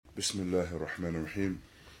بسم الله الرحمن الرحيم.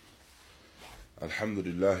 الحمد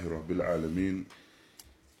لله رب العالمين،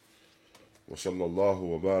 وصلى الله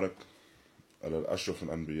وبارك على الأشرف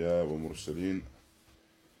الأنبياء والمرسلين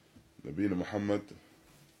نبينا محمد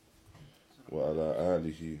وعلى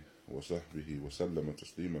آله وصحبه وسلم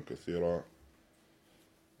تسليما كثيرا.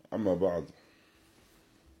 أما بعد،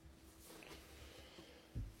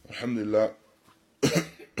 Alhamdulillah,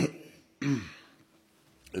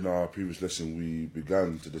 in our previous lesson we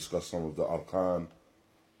began to discuss some of the arkan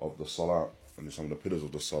of the salah and some of the pillars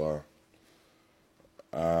of the salah,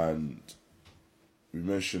 and we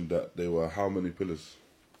mentioned that they were how many pillars?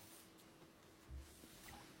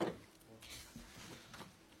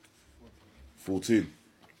 14.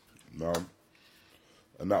 Now,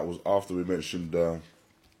 and that was after we mentioned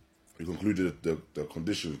we concluded the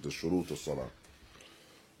conditions, the shurut of salah.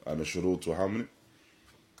 And the shurut were how many?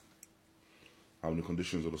 How many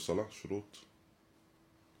conditions of the salah? Shurut?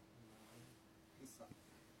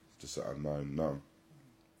 9.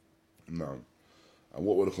 Naam. And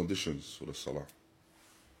what were the conditions for the salah?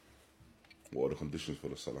 What are the conditions for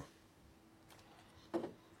the salah?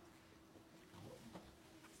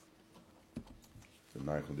 The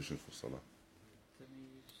 9 conditions for salah.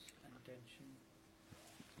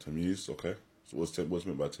 Tamyiz, okay. So what's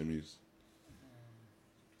meant by tamyiz?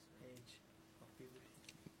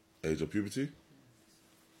 Age of puberty?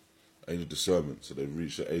 Age of discernment. So they've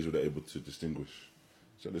reached the age where they're able to distinguish.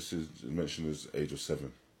 So this is mentioned as age of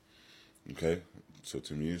 7. Okay? So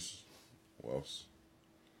tamyiz. What else?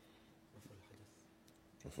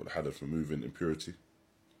 For the hadath, removing impurity.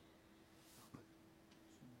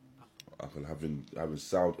 Having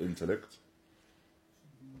sound intellect.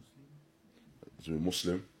 To be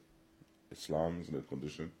Muslim. Islam is a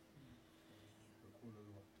condition.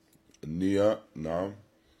 Niyyah, now.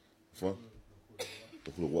 What?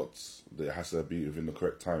 That it has to be within the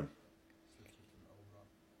correct time.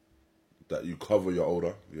 That you cover your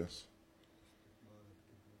aura, yes.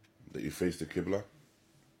 That you face the Qibla.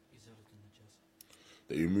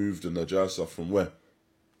 That you move the najasa from where?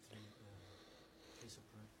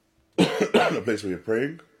 The place where you're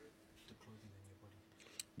praying.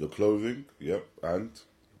 The clothing, yep, and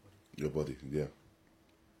your body, yeah.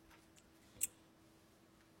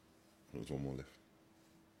 There's one more left.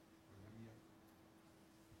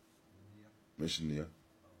 Mention niyyah.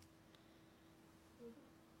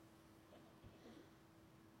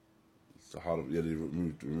 It's the heart of, yeah, they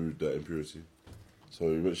removed that impurity. So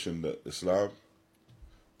we mentioned that Islam,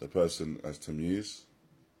 the person has tamyiz,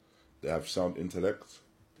 they have sound intellect,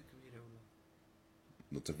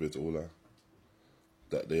 not takbir ula,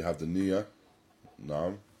 that they have the niyyah,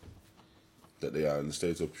 naam, that they are in the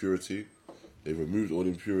state of purity, they've removed all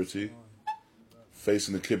impurity,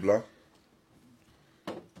 facing the Qibla.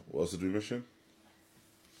 What else did we mention?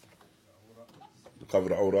 The cover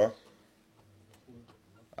the aura.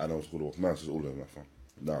 I know it's called no, it's all of them.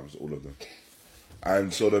 No, it's all of them.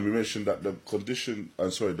 And so then we mentioned that the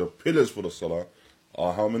pillars for the salah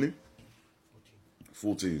are how many?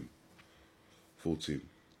 14.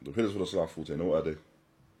 The pillars for the salah are 14. And what are they?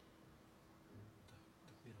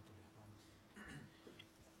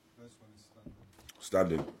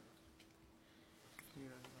 Standing.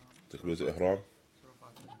 Takbiratul ihram.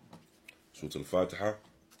 Surah Al-Fatiha.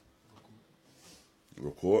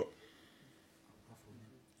 Ruku'.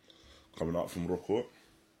 Coming out from ruku'.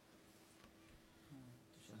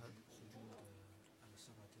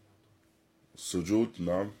 Sujood,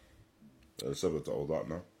 naam. 7 أعضاء,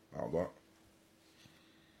 naam. أعضاء.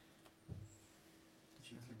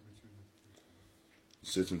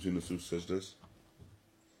 Sitting between the two sajdas.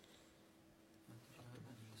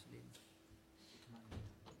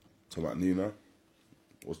 Tama'nina.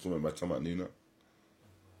 What's talking about tama'nina?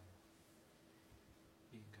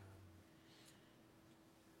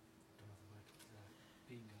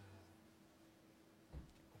 Being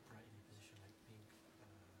upright in a position, like being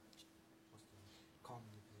calm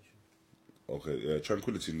in a position. Okay, yeah,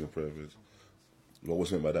 tranquility in the prayer.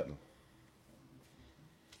 What's meant by that, though?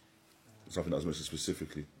 Something that was mentioned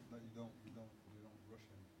specifically.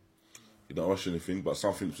 You don't rush anything, but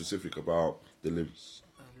something specific about the limbs.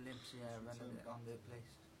 Limbs, yeah, on their place.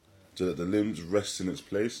 So that the limbs rest in its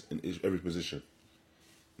place in every position.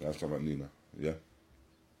 That's talking about Nina, yeah?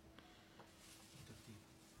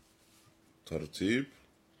 Tartib.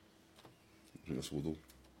 I think that's wudu.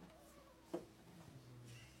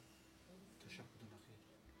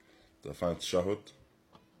 The final tashahud.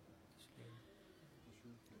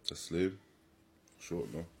 Taslim.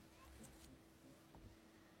 Short, no?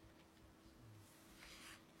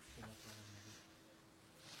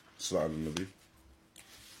 Salat al-Nabi.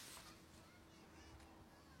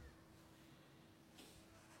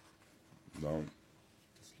 No.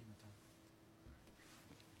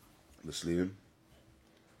 تسليمتان. The sleeping.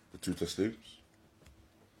 The 2 taslims.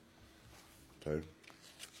 Okay.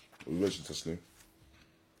 We mentioned taslim.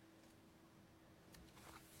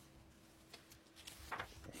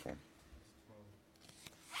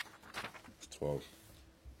 It's 12.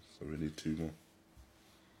 So we need 2 more.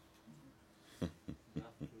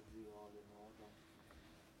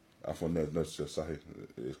 Afwan, no, it's just Sahih.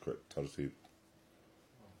 It is correct. Tartib.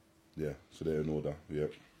 Yeah, so they're in order.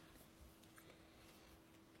 Yep.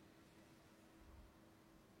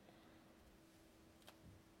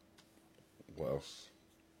 What else?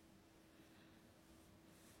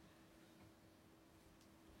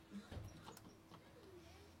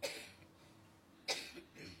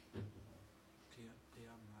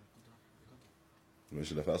 قيام مع القدرة. You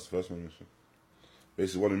mentioned that's the first one you mentioned.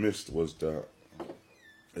 Basically, what we missed was that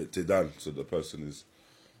Tidan, so the person is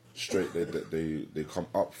straight, they come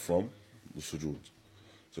up from the sujood.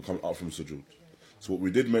 So come up from sujood. So what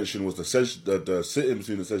we did mention was the sitting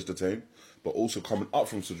between the sajdatain, but also coming up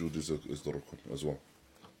from sujood is the rukun as well.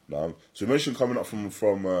 Now, so we mentioned coming up from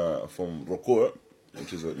ruku',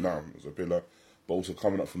 which is a pillar, but also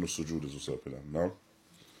coming up from the sujood is also a pillar. Now,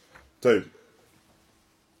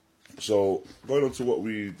 so going on to what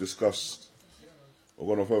we discussed, or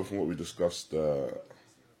going on further from what we discussed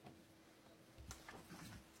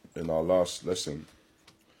in our last lesson,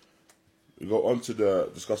 we go on to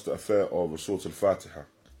discuss the affair of Surah Al-Fatiha.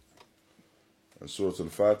 And Surah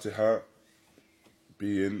Al-Fatiha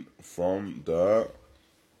being from the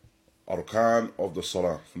arkan of the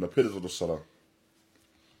salah, from the pillars of the salah.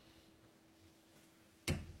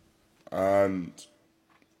 And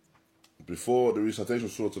before the recitation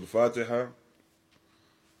of Surah Al-Fatiha,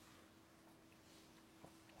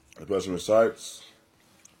 the person recites,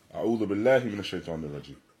 أعوذ بالله من الشيطان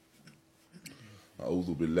الرجيم.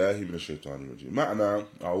 أعوذ بالله من الشيطان الرجيم. معنى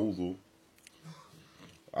أعوذ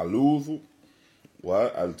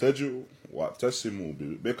وألتجئ وأعتصم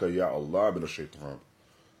بك يا الله من الشيطان.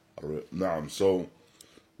 نعم. So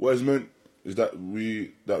what is meant is that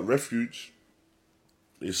refuge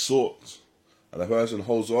is sought, and the person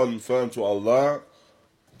holds on firm to Allah,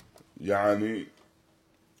 يعني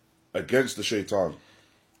against the shaitan.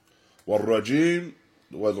 والرجيم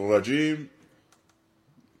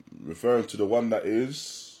referring to the one that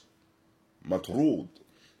is matrud,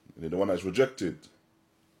 the one that is rejected,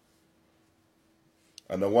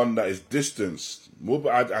 and the one that is distanced,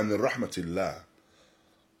 mub'ad an rahmatillah,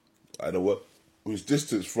 and who is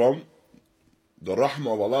distanced from the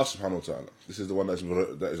rahmah of Allah subhanahu wa ta'ala. This is the one that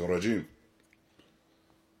is a rajim.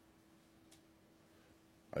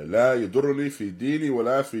 لا يضرني في ديني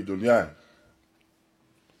ولا في دنياي.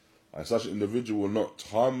 Such an individual will not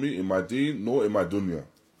harm me in my deen nor in my dunya.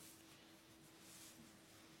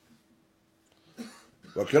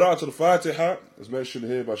 وقراءة الفاتحة, as mentioned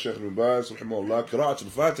here by Shaykh Ibn Baz رحمه الله, قراءة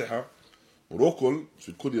الفاتحة ركن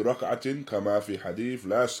في كل ركعة كما في حديث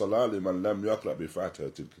لا صلاة لمن لم يقرأ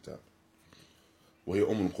بفاتحة الكتاب وهي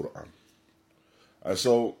القرآن. And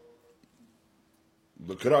so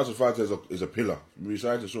the قراءة الفاتحة is a pillar.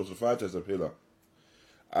 Reciting Surah Al-Fatiha is a pillar,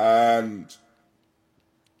 and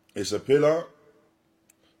it's a pillar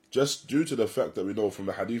just due to the fact that we know from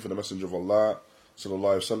the hadith of the Messenger of Allah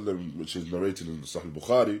sallallahu alaihi wasallam, which is narrated in Sahih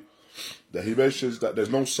Bukhari, that he mentions that there's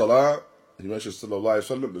no salah. He mentions sallallahu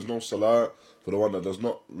alaihi wasallam, there's no salah for the one that does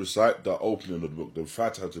not recite the opening of the book, the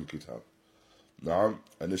Fatiha al-Kitab. Naam,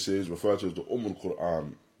 and this is referred to as the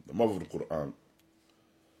al-Quran, the mother of the Quran.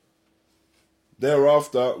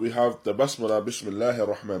 Thereafter, we have the Basmala,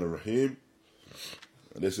 Bismillahir Rahmanir Rahim.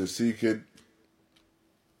 And this is seeking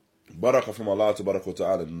barakah from Allah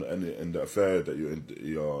Ta'ala in the affair that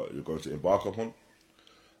you're going to embark upon,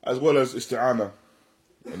 as well as isti'ana,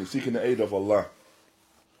 and you're seeking the aid of Allah.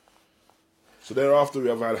 So thereafter we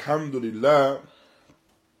have Alhamdulillah,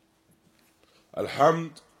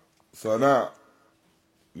 Alhamd, Thana.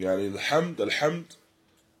 Yani Alhamd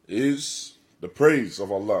is the praise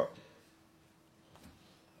of Allah.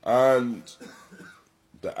 And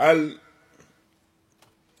the Al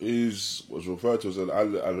was referred to as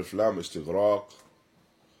Alif Lam Istighraq.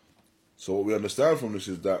 So what we understand from this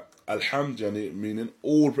is that Alhamd, yani, meaning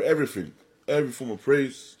everything, every form of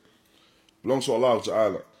praise belongs to Allah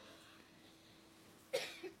Ta'ala.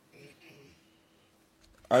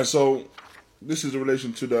 And so this is in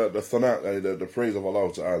relation to the Thana, the praise of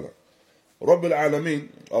Allah Ta'ala. رب العالمين,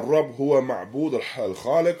 الرب هو معبود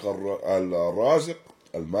الخالق الرازق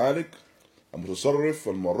المالك المتصرف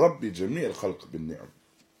المربي جميع الخلق بالنعم.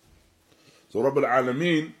 So Rabb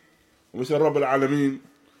al-Alameen, when we say Rabb al-Alameen,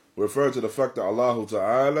 we refer to the fact that Allah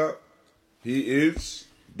Ta'ala, He is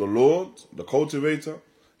the Lord, the cultivator.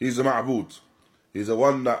 He's the ma'bud. He's the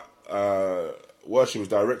one that worship is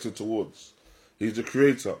directed towards. He's the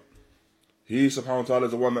creator. He, subhanahu wa ta'ala,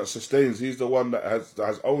 is the one that sustains. He's the one that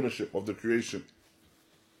has ownership of the creation.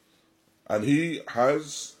 And he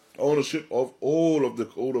has ownership of all of the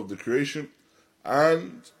creation,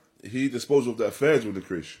 and he disposes of the affairs of the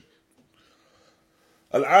creation.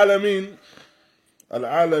 Al-Alameen,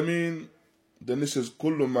 then this is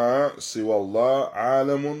كل ما سوى الله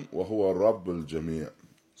عالم وهو رب الجميع.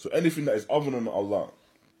 So anything that is other than Allah,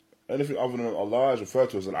 anything other than Allah is referred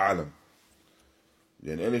to as Al-Alam.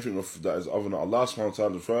 And anything that is other than Allah subhanahu wa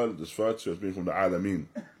ta'ala is referred to as being from the Alameen.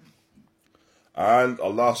 And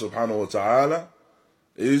Allah subhanahu wa ta'ala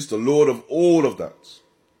is the Lord of all of that.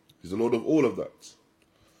 He's the Lord of all of that.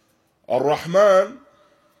 Ar-Rahman,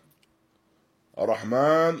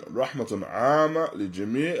 rahmatun amma li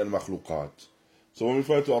jami' al-makhluqat. So when we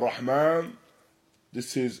refer to Ar-Rahman,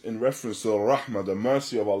 this is in reference to the Rahmah, the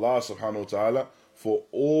mercy of Allah subhanahu wa ta'ala for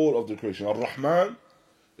all of the creation. Ar-Rahman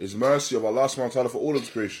is mercy of Allah subhanahu wa ta'ala for all of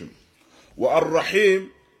the creation. Wa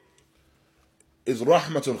Ar-Rahim is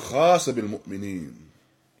rahmatun khasa bil mu'mineen.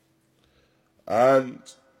 And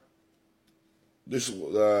this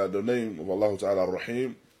the name of Allah ta'ala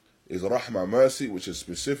Ar-Rahim is rahmah, mercy, which is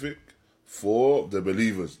specific for the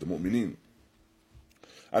believers, the mu'mineen.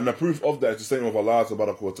 And the proof of that is the statement of Allah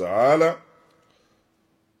tabaraka wa ta'ala,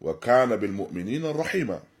 وَكَانَ بِالْمُؤْمِنِينَ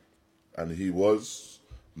رَحِيمًا, and he was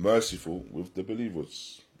merciful with the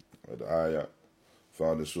believers. The ayah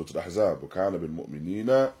found in Surah Al-Ahzab, وَكَانَ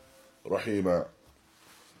بِالْمُؤْمِنِينَ رَحِيمًا.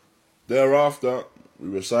 Thereafter, we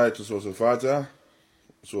recite to Surah Al-Fatiha,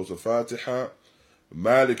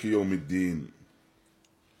 مَالِكِ يَوْمِ الدِّينِ,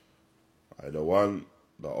 the one,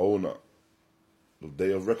 the owner, the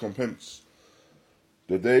day of recompense,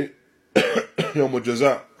 the day يوم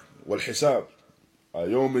الجزاء والحساب.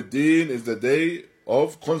 يوم الدين is the day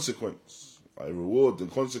of consequence, reward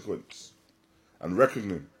and consequence and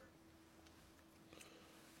reckoning.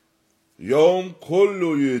 يوم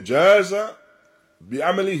كل يجازى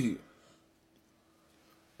بعمله,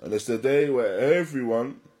 and it's the day where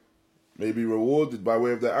everyone may be rewarded by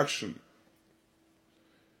way of their action.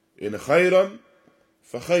 إن خيرا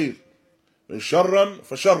فخير, إن شرا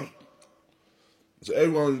فشر. So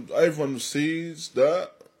everyone sees the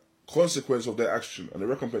consequence of their action and the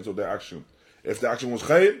recompense of their action. If the action was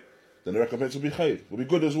khair, then the recompense will be khair, will be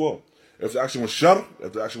good as well. If the action was shar,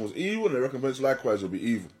 if the action was evil, then the recompense likewise will be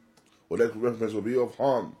evil, or the recompense will be of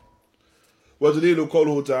harm. وَدَلِيلُ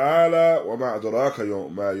قَوْلُهُ تَعَالَى وَمَا أَدْرَاكَ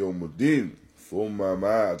مَا يَوْمُ الدِّينِ ثُمَّ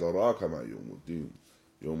مَا أَدْرَاكَ مَا يَوْمُ الدِّينِ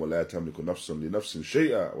يَوْمَ لَا تَمْلِكُ نَفْسٌ لِنَفْسٍ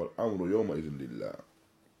شَيْئًا وَالْأَمْرُ يَوْمَئِذٍ لِلَّهِ.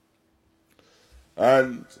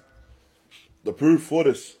 And the proof for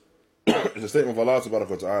this is a statement of Allah Tabaraka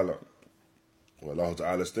wa Ta'ala, where Allah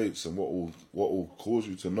Ta'ala states, and what will cause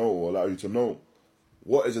you to know or allow you to know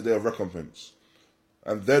what is the day of recompense,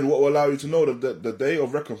 and then what will allow you to know the day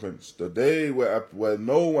of recompense, the day where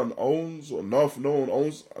no one owns or no one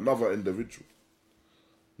owns another individual,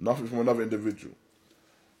 nothing from another individual,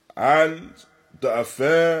 and the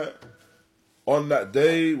affair on that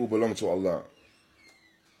day will belong to Allah.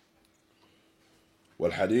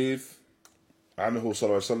 والحديث عنه صلى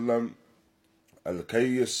الله عليه وسلم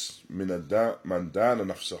الكيس من دان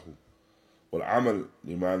نفسه والعمل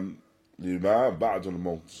لما بعد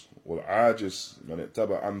الموت والعاجز من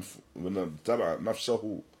اتبع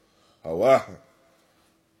نفسه هواها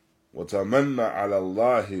وتمنى على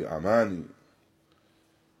الله أماني.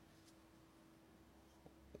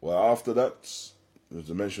 Well, after that, there's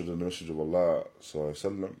the mention of the message of Allah صلى الله عليه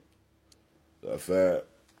وسلم, the affair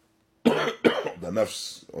the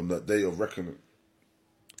nafs on that day of reckoning,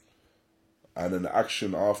 and then the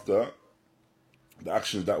action after, the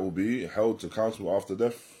actions that will be held to accountable after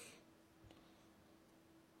death,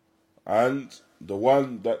 and the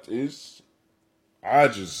one that is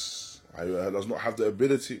ajiz, does not have the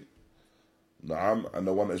ability, and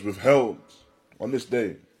the one that is withheld on this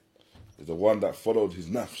day is the one that followed his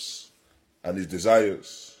nafs and his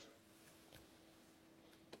desires,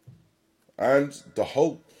 and the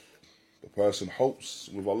hope. The person hopes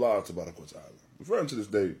with Allah Tabaraka wa Ta'ala, referring to this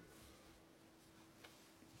day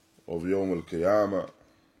of Yawm al-Qiyamah,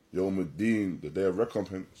 Yawm al-Din, the day of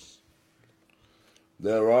recompense.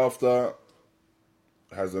 Thereafter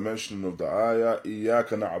has the mention of the ayah, إِيَّاكَ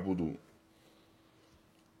نَعْبُدُ,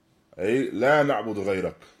 أي لا نعبد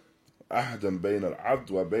غيرك أحدا بين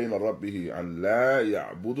العبد وبين ربه أن لا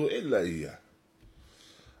يعبد إلا إياه.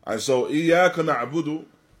 And so إِيَّاكَ نَعْبُدُ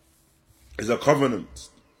is a covenant.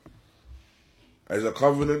 Is a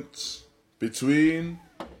covenant between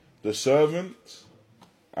the servant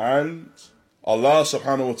and Allah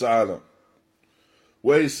subhanahu wa ta'ala.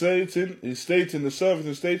 Where he's stating, the servant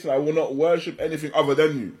is stating, I will not worship anything other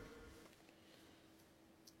than you.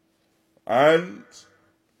 And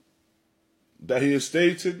that he is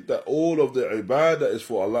stating that all of the ibadah is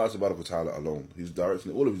for Allah subhanahu wa ta'ala alone. He's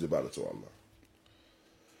directing all of his ibadah to Allah.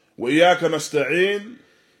 وَإِيَّاكَ نَسْتَعِينَ.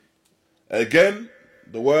 Again,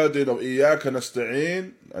 the wording of إِيَّاكَ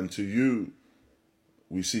نَسْتَعِينَ, and to you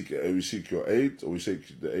we seek your aid, or we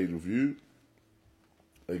seek the aid of you.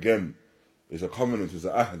 Again, it's a covenant, it's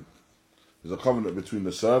an ahd. It's a covenant between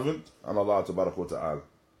the servant and Allah tabarak wa ta'ala,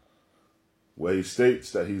 where he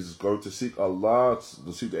states that he's going to seek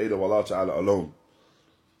the aid of Allah ta'ala alone,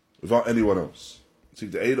 without anyone else.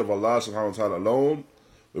 Seek the aid of Allah subhanahu wa ta'ala alone,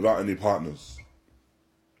 without any partners.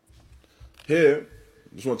 Here,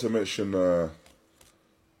 I just want to mention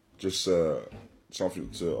something,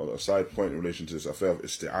 a side point in relation to this affair of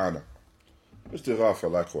isti'ana.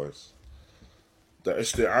 Istighatha likewise. The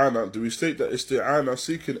isti'ana, do we state that isti'ana,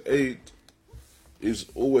 seeking aid, is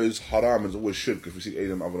always haram, is always shirk if we seek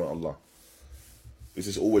aid in other than Allah? Is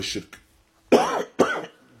this always shirk?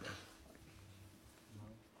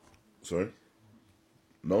 Sorry?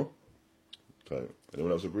 No? Okay.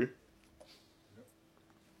 Anyone else agree?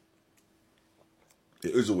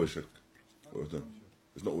 It is always shirk.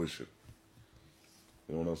 It's not always shirk.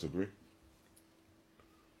 Anyone else agree?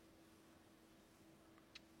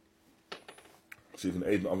 Seeking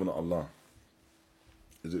aid in other than Allah,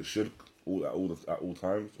 is it shirk at all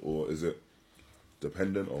times, or is it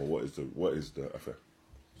dependent, or what is the effect?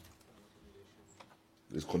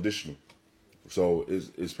 It's conditional. So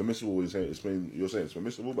it's permissible. You're saying it's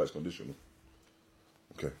permissible, but it's conditional.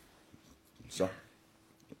 Okay.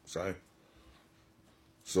 Sahih.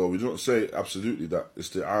 So we don't say absolutely that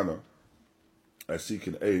isti'ana, as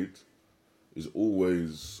seeking aid, is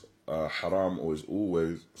always haram, or is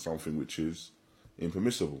always something which is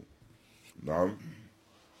impermissible. Now,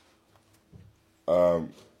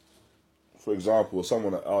 for example,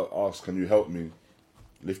 someone asks, "Can you help me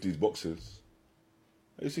lift these boxes?"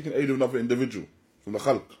 Are you seeking aid of another individual from the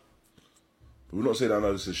khalq? But we not say that,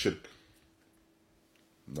 no, this is shirk.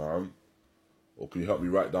 Now, or can you help me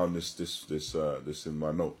write down this in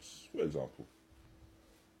my notes, for example?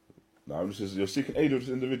 Now, you're seeking aid of this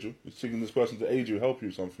individual. You're seeking this person to aid you, help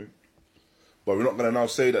you, something. But we're not going to now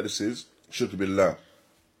say that this is shirk billah.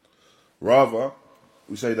 Rather,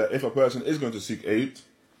 we say that if a person is going to seek aid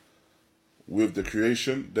with the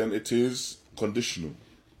creation, then it is conditional.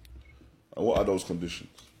 And what are those conditions?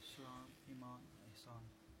 Islam, Iman, Ihsan.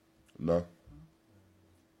 No.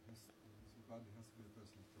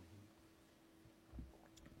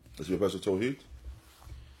 Has to be a person of Tawheed?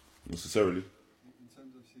 Necessarily. In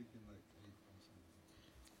terms of seeking like aid from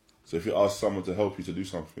someone. So if you ask someone to help you to do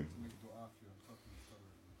something, Make dua for you, I'm talking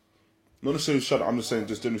sorry. not necessarily shut up, I'm just saying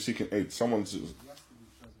just generally seeking aid. Someone's. He has to be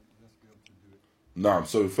present, he has to be able to do it. Nah,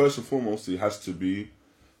 so first and foremost, he has to be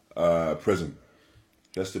present.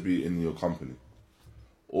 He has to be in your company.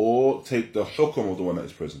 Or take the hukm of the one that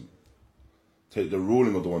is present. Take the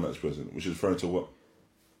ruling of the one that is present, which is referring to what?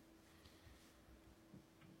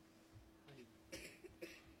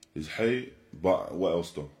 He's hay, but what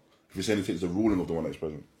else though? If you're saying he takes the ruling of the one that is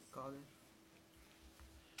present. Qadir.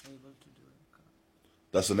 Able to do it.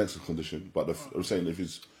 That's the next condition. But I'm saying if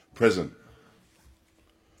he's present.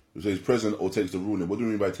 If he's present or takes the ruling. What do you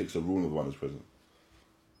mean by takes the ruling of the one that's present?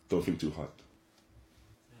 Don't think too hard.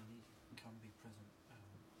 He can be present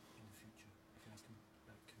in the future. If you ask him,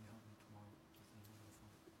 like, can you help me tomorrow?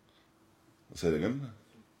 Say it again.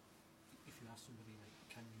 If you ask somebody, like,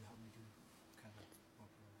 can you help me do kind of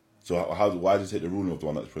So why does he take the ruling of the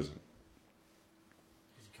one that's present?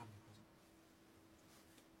 because he can be present.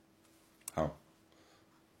 How?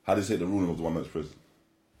 How does he take the ruling of the one that's present?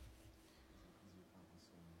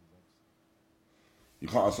 You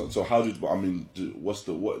can't answer. So how did? I mean, what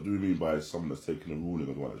do we mean by someone that's taking the ruling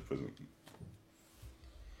of the one that's present?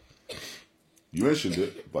 You mentioned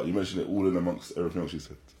it, but you mentioned it all in amongst everything else you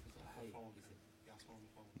said.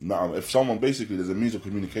 Now, if someone basically there's a means of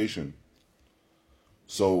communication,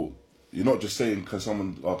 so you're not just saying can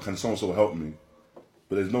someone so help me,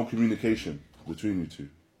 but there's no communication between you two.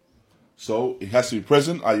 So it has to be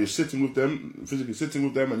present. Are you sitting with them, physically sitting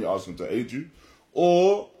with them, and you ask them to aid you,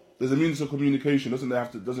 or there's a means of communication. Doesn't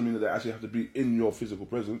mean that they actually have to be in your physical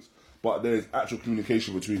presence, but there's actual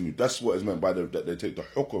communication between you. That's what is meant by that they take the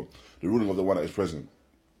hukm, the ruling of the one that is present.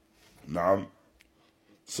 Now,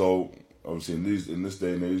 so obviously in this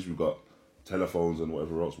day and age we've got telephones and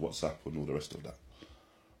whatever else, WhatsApp and all the rest of that.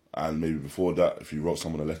 And maybe before that, if you wrote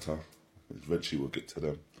someone a letter, eventually we'll get to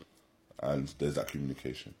them, and there's that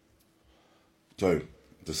communication. So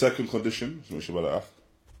The second condition, Qadir.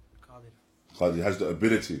 Qadir has the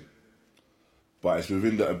ability, but it's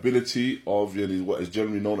within the ability of what is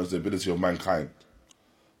generally known as the ability of mankind.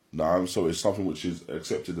 So it's something which is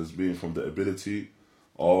accepted as being from the ability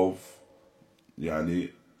of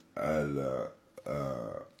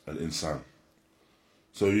al-insan.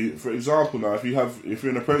 So for example, now if you're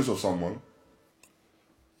in the presence of someone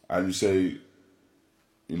and you say,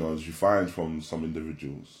 as you find from some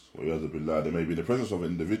individuals, or they may be in the presence of an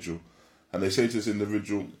individual, and they say to this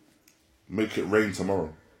individual, make it rain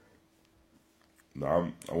tomorrow. I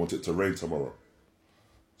want it to rain tomorrow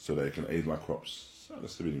so that it can aid my crops. So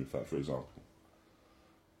that's the meaning of that, for example.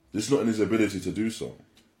 This is not in his ability to do so.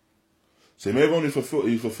 So he may have only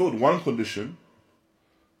fulfilled one condition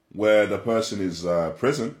where the person is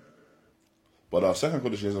present, but our second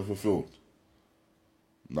condition isn't fulfilled.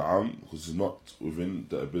 Because it's not within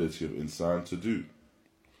the ability of insan to do.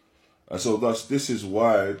 And so thus, this is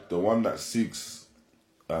why the one that seeks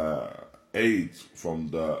aid from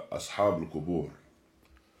the Ashab al-Qubur,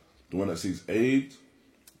 the one that seeks aid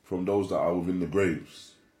from those that are within the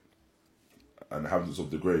graves, and inhabitants of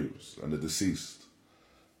the graves, and the deceased,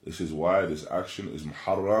 this is why this action is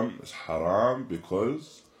muharram, it's haram,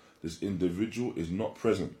 because this individual is not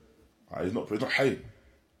present. He's not hayy.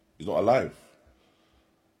 He's not alive.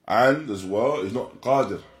 And as well, he's not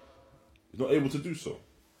qadir. He's not able to do so.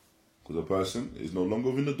 Because the person is no longer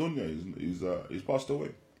within the dunya. He's passed away.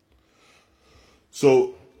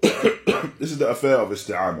 So, this is the affair of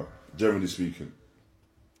isti'anah, generally speaking.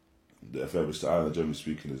 The affair of isti'anah, generally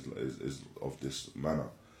speaking, is of this manner.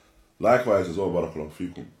 Likewise as well, barakallahu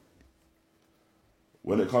feekum,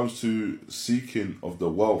 when it comes to seeking of the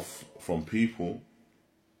wealth from people,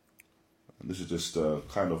 and this is just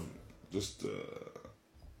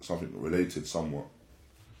something related somewhat,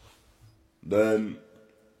 then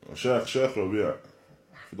Shaykh Rabi',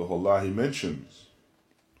 hafidhahullah, he mentions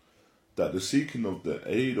that the seeking of the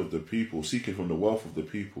aid of the people, seeking from the wealth of the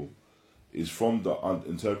people, is from the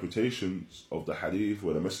interpretations of the hadith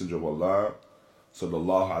where the Messenger of Allah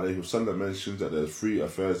sallallahu alayhi wasallam mentions that there's 3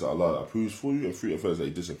 affairs that Allah approves for you and 3 affairs that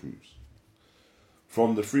He disapproves.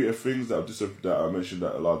 From the 3 things that are mentioned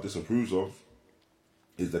that Allah disapproves of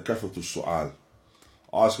is the kathratu su'al,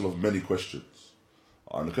 asking of many questions.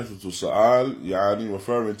 And the kathratu su'al,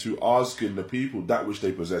 referring to asking the people that which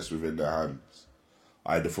they possess within their hands,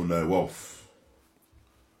 either from their wealth.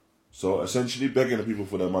 So essentially begging the people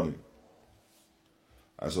for their money.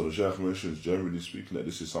 And so the Shaykh mentions, generally speaking, that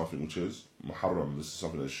this is something which is muharram, this is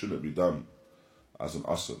something that shouldn't be done as an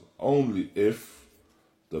asl, only if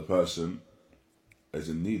the person is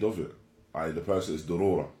in need of it. The person is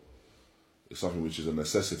darura. It's something which is a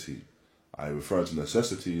necessity. I refer to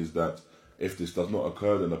necessity is that if this does not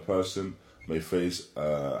occur, then the person may face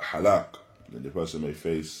halak, then the person may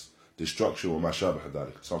face destruction or mashabah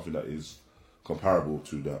dhalik, something that is comparable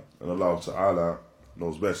to that. And Allah Ta'ala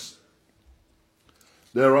knows best.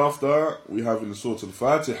 Thereafter, we have in the Surah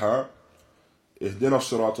Al-Fatiha, Ihdina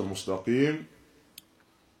as-sirat al-mustaqim,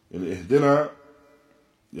 in Ihdina,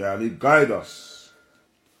 guide us,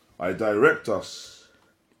 direct us,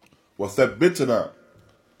 wa thabbitna,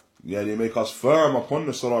 make us firm upon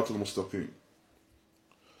the sirat al-mustaqim.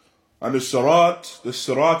 And the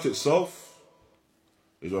sirat itself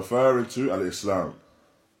is referring to al-Islam.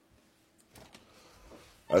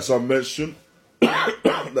 As some mentioned,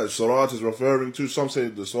 that Sirat is referring to, some say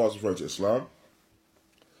the Sirat is referring to Islam,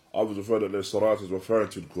 others refer that the Sirat is referring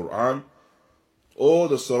to the Quran, or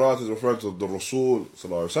the Sirat is referring to the Rasul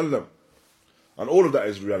sallallahu alaihi wasallam. And all of that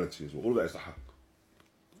is reality as well. All of that is the haqq.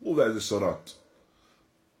 All of that is the Sirat.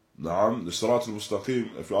 The Sirat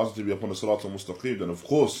al-Mustaqim, if you're asking to be upon the Sirat al-Mustaqim, then of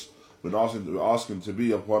course we're asking to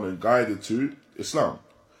be upon and guided to Islam.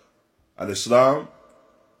 And Islam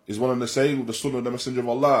is one and the same with the Sunnah of the Messenger of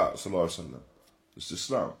Allah sallallahu alaihi wasallam. It's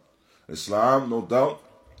Islam. Islam, no doubt,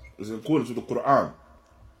 is in accordance with the Quran.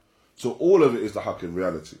 So all of it is the haqq in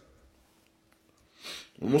reality.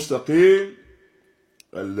 Al-Mustaqim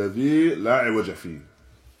alladhi la iwaja fihi.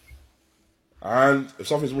 And if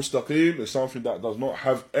something is mustaqim, it's something that does not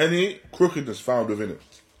have any crookedness found within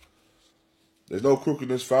it. There's no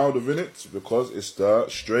crookedness found within it because it's the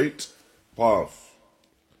straight path.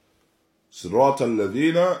 صراط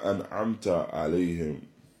الذين أنعمت عليهم.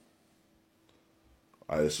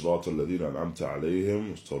 أي صراط الذين أنعمت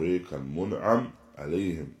عليهم طريق المنعم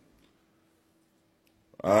عليهم.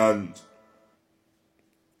 And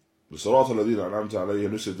the صراط الذين أنعمت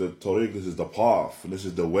عليهم, this is the tariq, this is the path, and this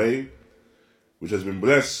is the way which has been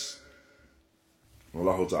blessed.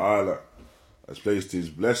 Allah Ta'ala has placed His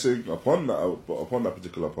blessing upon that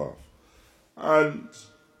particular path. And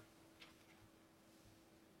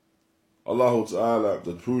Allah Ta'ala,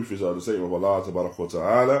 the proof is the statement of Allah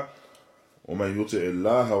Ta'ala, ومن يطع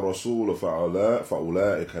الله ورسوله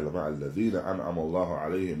فأولئك مع الذين أنعم الله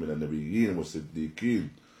عليهم من النبيين والصديقين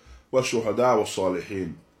والشهداء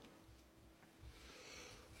والصالحين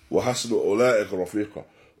وحسن أولئك رفيقا.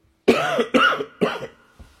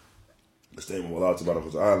 The statement of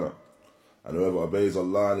Allah Ta'ala, and whoever obeys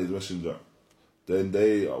Allah and His Messenger, then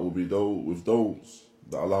they will be with those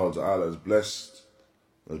that Allah Ta'ala has blessed,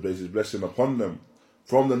 has based His blessing upon them,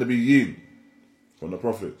 from the Nabiyyin, from the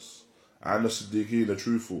prophets, and the Siddiqeen, the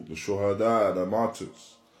truthful, the Shuhada, the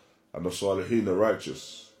martyrs, and the Salihin, the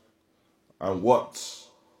righteous. And what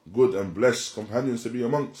good and blessed companions to be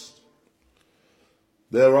amongst.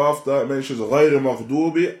 Thereafter it mentions غير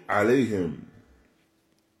مغضوب عليهم.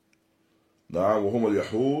 نعم وهم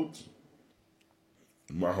اليهود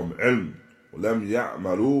معهم علم ولم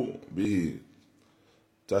يعملوا به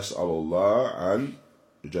تسأل الله أن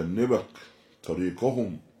يجنبك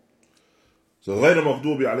طريقهم. So غير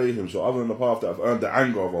مغضوب عليهم, so other than the path that have earned the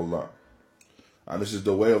anger of Allah. And this is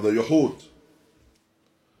the way of the Yahud.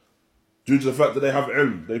 Due to the fact that they have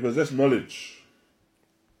ilm, they possess knowledge.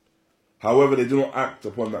 However, they do not act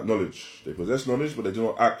upon that knowledge. They possess knowledge, but they do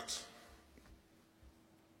not act.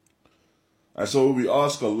 And so we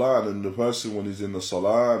ask Allah, and then the person when he's in the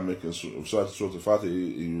Salah and making Surah Al-Fatiha,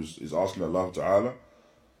 he's asking Allah Ta'ala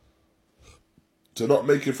to not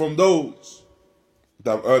make it from those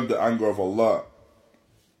that have earned the anger of Allah.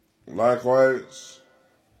 Likewise,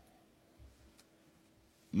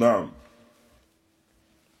 Naam.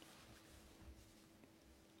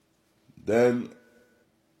 Then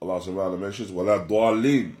Allah subhanahu wa ta'ala mentions وَلَا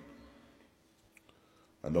ضَالِّينَ,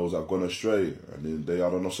 and those that have gone astray, and then they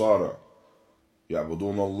are the Nasara.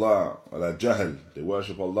 يَعْبُدُونَ اللَّهَ عَلَى جَهْلٍ, they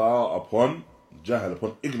worship Allah upon jahl,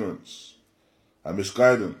 upon ignorance and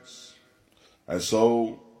misguidance. And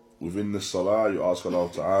so within the Salah you ask Allah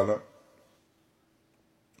Ta'ala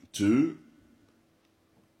to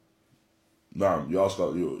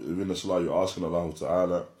within the Salah you're asking Allah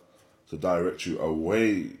Ta'ala to direct you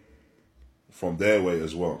away from their way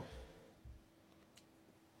as well.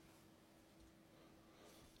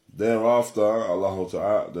 Thereafter, Allah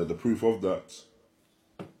Ta'ala, the proof of that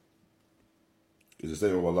is the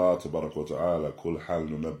statement of Allah Ta'ala, قُلْ حَلْ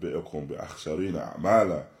نُنَبِّئُكُمْ بِأَخْسَرِينَ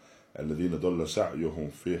أَعْمَالًا الَّذِينَ ضَلَّ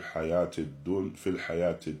سَعْيُهُمْ فِي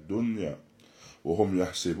الْحَيَاةِ الدُّنْيَا وَهُمْ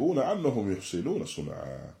يَحْسِبُونَ أَنَّهُمْ يُحْسِنُونَ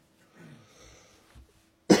صُنْعًا.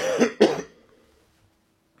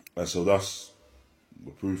 And so thus,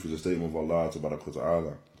 the proof is the statement of Allah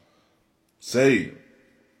Ta'ala. Say,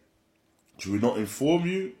 should we not inform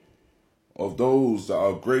you of those that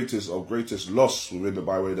are greatest loss within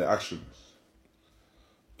by way of their actions?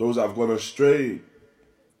 Those that have gone astray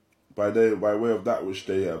by way of that which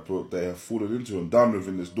they have fallen into and done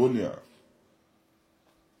within this dunya,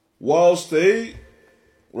 whilst they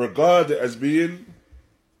regard it as being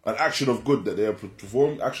an action of good, that they have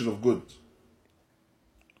performed action of good.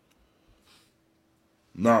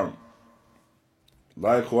 Now,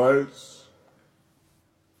 likewise,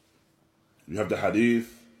 you have the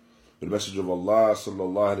hadith, the Messenger of Allah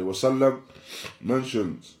sallallahu alaihi wasallam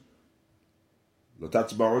mentions,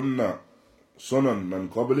 لَتَتْبَعُنَّ سُنَنَ مَنْ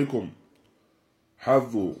قَبْلِكُمْ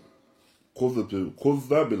حَذُّوا قُذَّ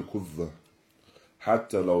بِالْقُذَّةِ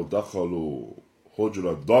حَتَّى لَوْ دَخَلُوا حُجْرَ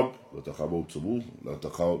الضَّبِّ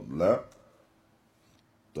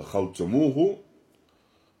لَتَخَوْتَمُوهُ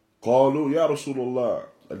قالوا يا رسول الله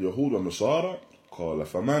اليهود والنصارى قال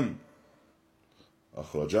فمن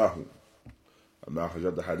أخرجاه. And now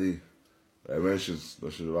the hadith mentions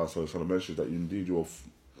that indeed you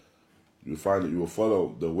find that you will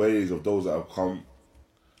follow the ways of those that have come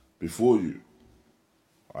before you,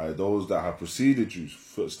 those that have preceded you,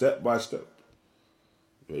 step by step,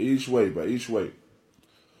 by each way,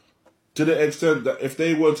 to the extent that if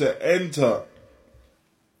they were to enter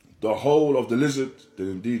the whole of the lizard, then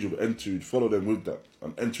indeed you'd follow them with that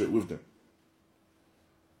and enter it with them.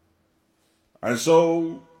 And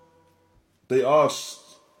so they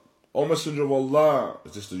asked, O Messenger of Allah,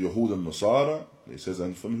 is this the Yahud and Nasara? He says,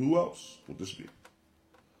 and from who else would this be?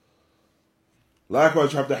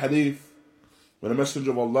 Likewise, you have the hadith when the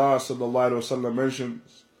Messenger of Allah sallallahu alaihi wasallam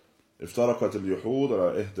mentions, افترقت اليهود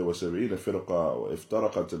على 71 فرقة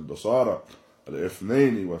وافترقت النصارى على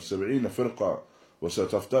 72 فرقة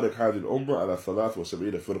وستفترق هذه الأمة على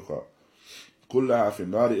 73 فرقة كلها في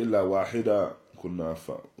النار إلا واحدة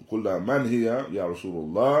كلها من هي يا رسول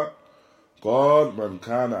الله قال من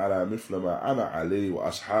كان على مثل ما أنا عليه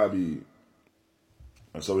وأصحابي.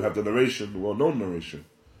 And so we have the narration, the well-known narration,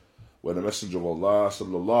 where the Messenger of Allah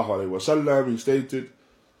sallallahu alaihi wasallam, he stated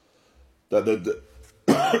that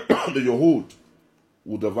the Yahud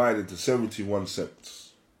will divide into 71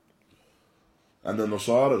 sects. And the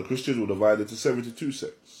Nasara, the Christians, will divide into 72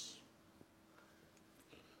 sects.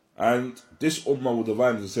 And this Ummah will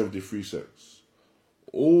divide into 73 sects.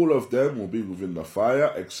 All of them will be within the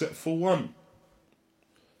fire except for one.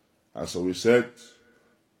 And so we said,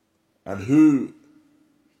 and who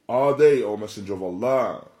are they, O Messenger of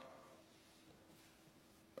Allah?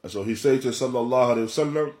 And so he said to Sallallahu Alaihi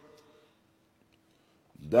Wasallam,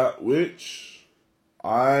 that which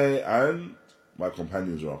I and my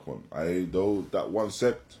companions are upon. Though that one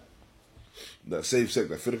sect, that same sect,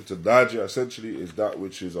 that Firqat al-Najiyah essentially is that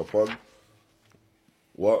which is upon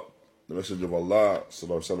what the Messenger of Allah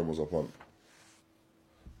Sallallahu Alaihi Wasallam was upon.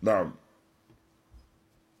 Naam.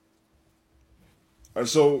 And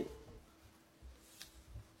so,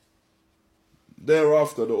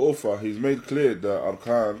 thereafter, the author, he's made clear the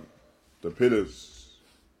arkan, the pillars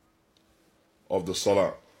of the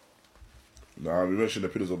salah. Now, we mentioned the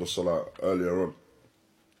pillars of the salah earlier on.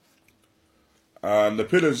 And the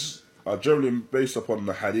pillars are generally based upon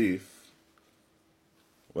the hadith.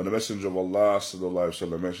 When the Messenger of Allah sallallahu alaihi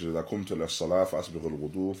wasallam mentions إذا قمت للصلاة فأسبغ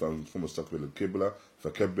الوضوء ثم استقبل القبلة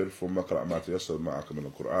فكبر ثم اقرأ ما تيسر معك من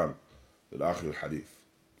القرآن إلى آخر الحديث.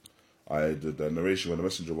 The narration when the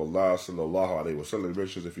Messenger of Allah sallallahu alaihi wasallam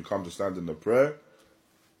mentions if you come to stand in the prayer,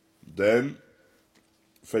 then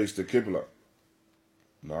face the Qibla.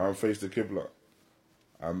 Now face the Qibla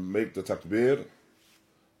and make the takbir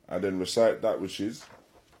and then recite that which is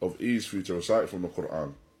of ease for you to recite from the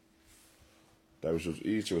Quran. That which is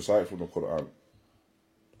easy to recite from the Quran.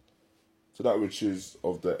 So that which is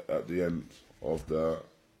at the end of the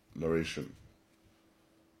narration.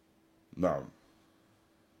 Now,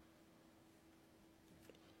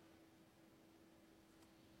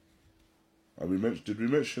 did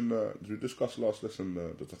we discuss last lesson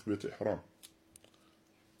the Takbirat al-Ihram?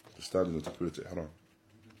 The standard of Takbirat al-Ihram.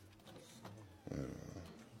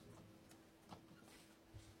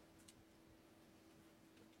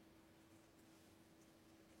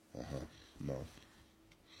 No.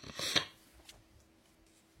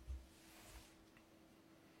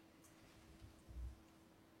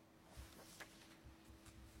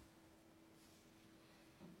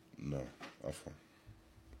 No, afwan.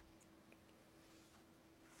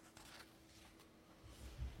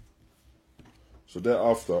 So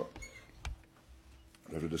thereafter,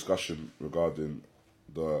 we have a discussion regarding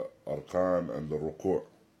the arkan and the ruku'.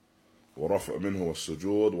 ورفع منه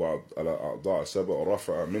والسجود وعلى أعضاء سبع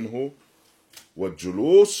ورفع منه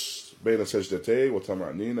والجلوس بين سجدتين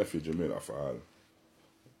وطمأنينة في جميع الأفعال.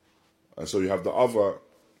 And so you have the other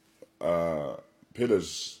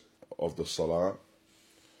pillars of the salah,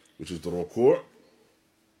 which is the ruku'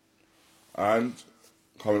 and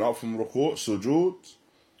coming up from ruku', sujood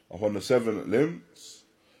upon the 7 limbs,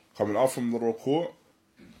 coming up from the ruku',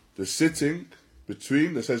 the sitting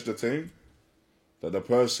between the sajdatain, that the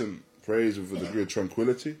person prays with a degree of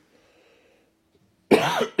tranquility,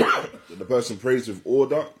 that the person prays with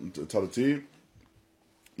order, tartib,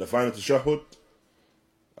 the final tashahhud,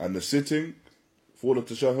 and the sitting for the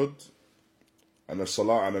tashahhud, and the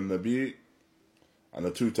salah and the nabi, and the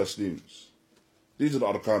 2 taslims. These are the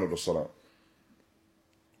arkan of the salah.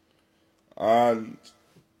 And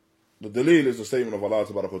the dalil is the statement of Allah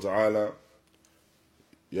Tabaraka wa Ta'ala,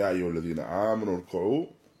 Ya ayyuhalladhina amanu ruk'u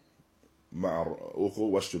مع ركوع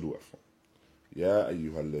واسجدوا يا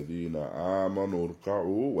أيها الذين آمنوا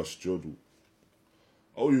اركعوا واسجدوا.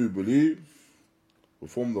 Oh, you believe,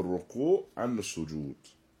 perform the ruku' and the sujood.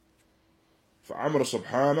 فأمر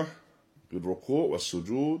سبحانه بالركوع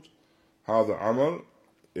والسجود هذا عمل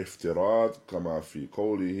افتراض كما في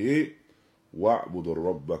قوله واعبدوا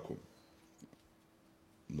ربكم.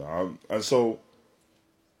 نعم. And so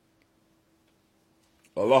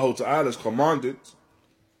Allah Ta'ala has commanded,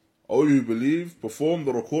 O you believe, perform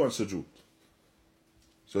the ruku' and sujood.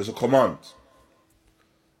 So it's a command.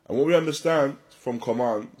 And what we understand from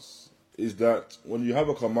commands is that when you have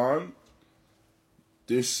a command,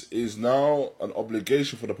 this is now an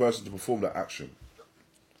obligation for the person to perform that action.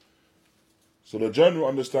 So the general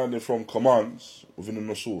understanding from commands within the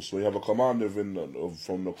nusus, so you have a command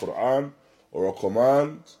from the Quran, or a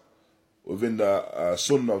command within the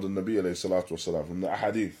Sunnah of the Nabi alayhi salatu wasalam, from the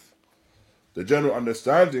Ahadith. The general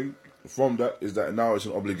understanding from that is that now it's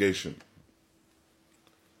an obligation.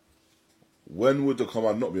 When would the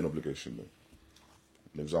command not be an obligation then?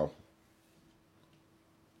 An example.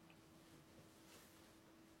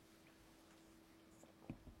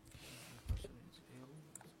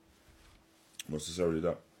 Not necessarily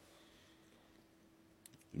that.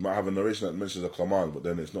 You might have a narration that mentions a command, but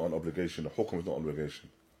then it's not an obligation. The hukm is not an obligation.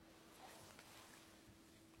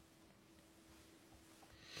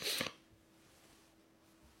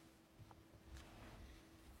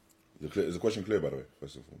 Is the question clear, by the way,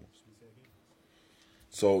 first and foremost?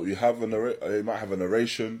 So you have you might have a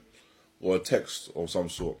narration or a text of some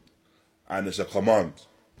sort, and it's a command.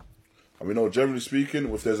 And we know, generally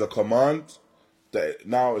speaking, if there's a command, that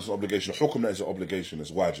now it's an obligation. Hukum, that is an obligation,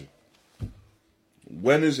 it's wajib.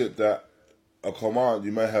 When is it that a command,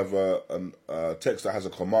 you may have a text that has a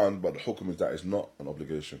command, but the hukum is that it's not an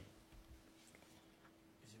obligation?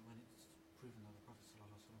 Is it when it's proven that the Prophet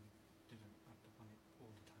ﷺ didn't act upon it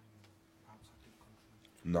all the time and perhaps acted contrary?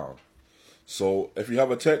 No. So if you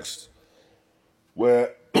have a text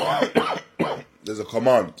where there's a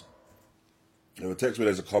command, you have a text where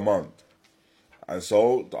there's a command, and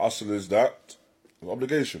so the asl is that it's an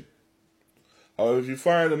obligation. However, if you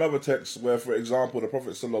find another text where, for example, the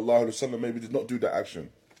Prophet ﷺ maybe did not do that action,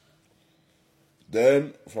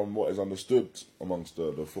 then from what is understood amongst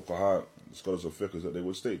the fuqaha, the scholars of fiqh, is that they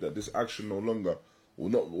will state that this action no longer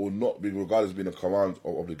will not be regarded as being a command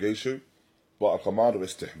of obligation, but a command of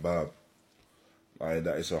istihbab, and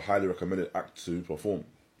that it's a highly recommended act to perform.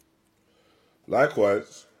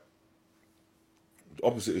 Likewise, the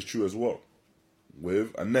opposite is true as well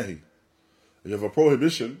with a nahi. If you have a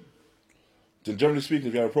prohibition, then generally speaking,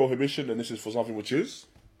 if you have a prohibition, then this is for something which is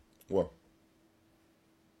what?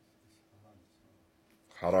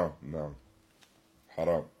 Haram. No.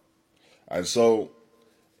 Haram. And so,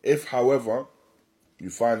 if, however,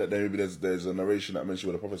 you find that maybe there's a narration that mentions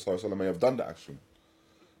where the Prophet ﷺ may have done the action,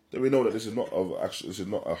 then we know that this is not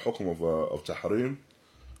a hukum of tahrim,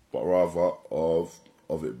 but rather of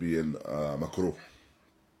it being makruh.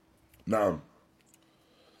 Naam.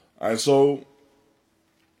 And so,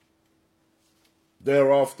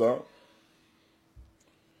 thereafter,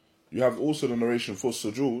 you have also the narration for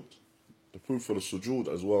sujood, the proof for the sujood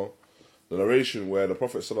as well. The narration where the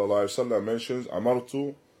Prophet ﷺ mentions,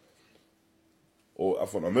 amartu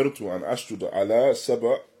an ashtuda ala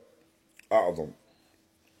saba a'adam,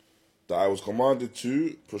 that I was commanded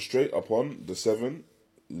to prostrate upon the 7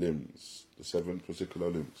 limbs, the 7 particular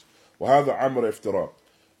limbs. وهذا أمر افتراء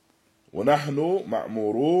ونحن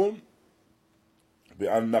مأمورون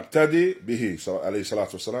بأن نقتدي به عليه الصلاة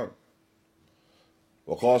والسلام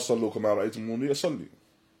وقال صلوا كما رأيتموني أصلي.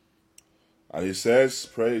 And he says,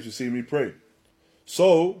 pray if you see me pray.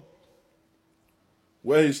 So,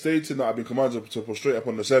 where he's stating that I've been commanded to prostrate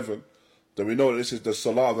upon the 7, then we know that this is the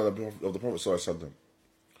salah of the Prophet ﷺ.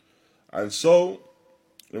 And so,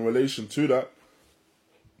 in relation to that,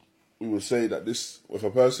 we will say that if a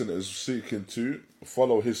person is seeking to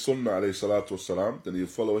follow his sunnah alayhi salatu wasalam, then you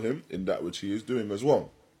follow him in that which he is doing as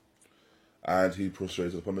well. And he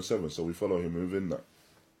prostrated upon the 7, so we follow him within that.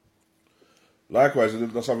 Likewise,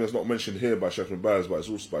 that's something that's not mentioned here by Shaykh ibn Baz, but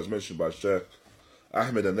it's mentioned by Shaykh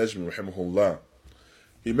Ahmed al-Najmi rahimahullah.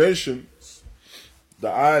 He mentions the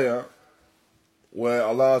ayah where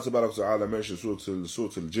Allah Tabarak wa Ta'ala mentions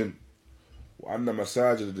Surah al-Jinn, وَأَنَّ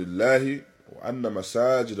مَسَاجِدَ لِلَّهِ وَأَنَّ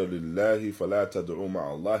مَسَاجِدَ لِلَّهِ فَلَا تَدْعُوا مَعَ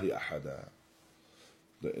اللَّهِ أَحَدًا.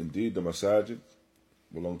 That indeed the masajid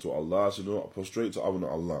belong to Allah, so do not prostrate to other than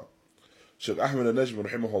Allah. Shaykh Ahmed al-Najmi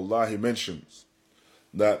rahimahullah, he mentions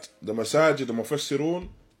that the masajid, the mufassirun,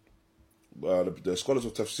 the scholars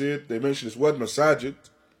of tafsir, they mention this word masajid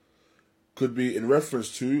could be in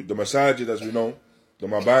reference to the masajid, as we know, the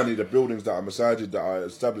mabani, the buildings that are masajid, that are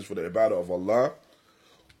established for the ibadah of Allah,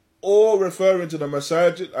 or referring to the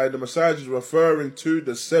masajid, the masajid referring to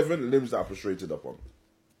the 7 limbs that are prostrated upon.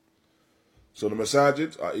 So the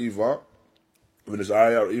masajid are either, in this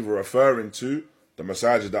ayah, are either referring to the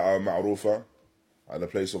masajid that are ma'rufa, at the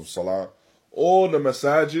place of salah, or the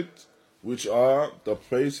masajid which are the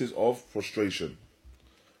places of prostration.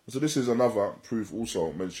 So this is another proof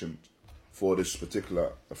also mentioned for this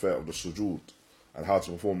particular affair of the sujood and how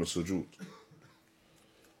to perform the sujood.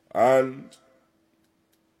 And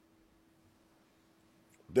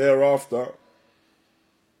thereafter,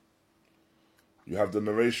 you have the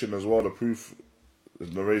narration as well,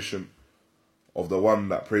 the narration of the one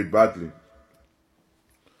that prayed badly.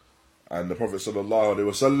 And the Prophet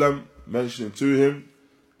ﷺ mentioning to him,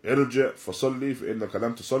 "Irji' fasalli fa innaka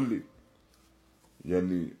lam tusalli."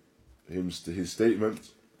 Yani, his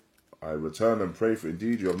statement, "I return and pray, for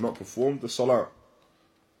indeed you have not performed the salah."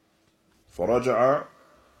 فَرَجَعَ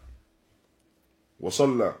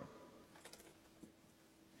وَصَلَّى.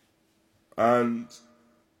 And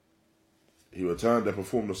he returned and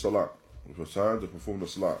performed the salah.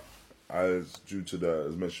 As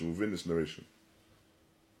mentioned within this narration.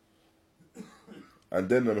 And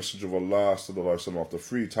then the Messenger of Allah sallallahu after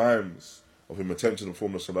 3 times of him attempting to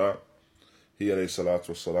perform the salah, he alayhi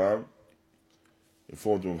salatu wasalam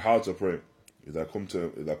informed him how to pray. إِذَا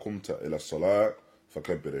كُمْتَ إِلَى الصَّلَاةِ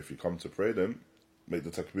فَكَبِّرْ. If you come to pray, then make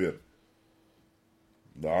the takbir.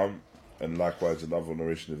 نعم. And likewise in other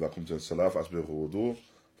narration, إذا قمت الصلاة فأسبغ الوضوء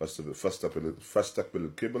فاستقبل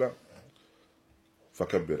القبلة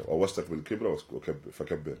فكبر أو واستقبل القبلة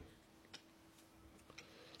فكبر.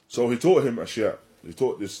 So he taught him أشياء. He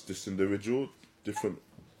taught this individual different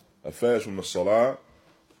affairs from the salah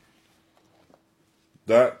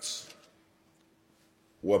that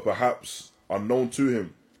were perhaps unknown to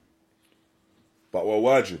him, but were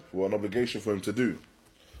wajib, were an obligation for him to do.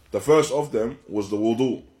 The first of them was the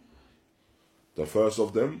wudu. The first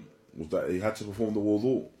of them was that he had to perform the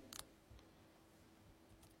wudu.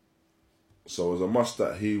 So it was a must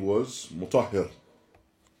that he was mutahhir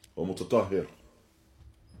or mutatahhir,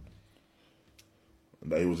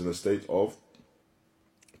 and that he was in a state of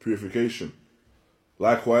purification.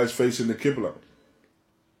 Likewise, facing the Qibla.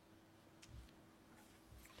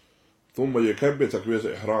 ثم يكبر تكبيرة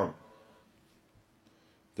الإحرام.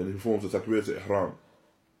 Then he performs the تكبيرة الإحرام.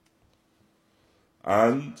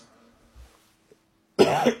 And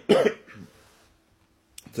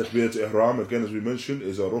تكبيرة الإحرام, again as we mentioned,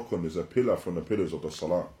 is a rukun, is a pillar from the pillars of the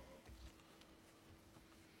salah.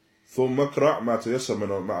 ثم اقرأ ما تيسر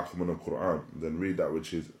معك من القرآن. Then read that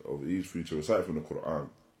which is of ease for you to recite from the Quran.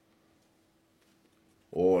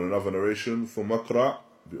 Or in another narration, ثم اقرأ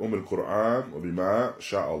بأم القرآن وبما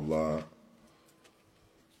شاء الله.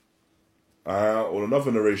 Or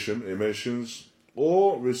another narration, it mentions,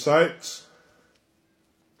 or recite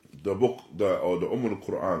the book, or the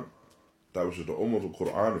al-Quran, that which is the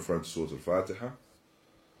al-Quran, referring to Surah Al-Fatiha,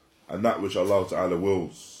 and that which Allah Ta'ala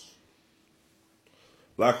wills.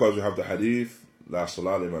 Likewise, we have the hadith, لا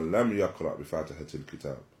صلاة لمن لم يقرأ بفاتحة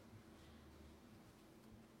الكتاب.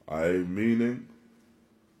 Meaning,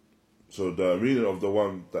 so the meaning of the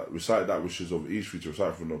one that recite that which is of each for you to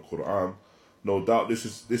recite from the Quran, no doubt this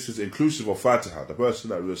is inclusive of Fatiha. The person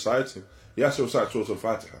that recites it, he has to recite Surah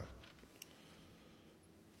Al-Fatiha.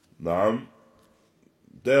 Naam.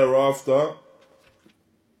 Thereafter,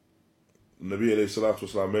 Nabi alayhi salatu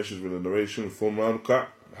wasalam mentions in the narration, ثُمَّ ارْكَعْ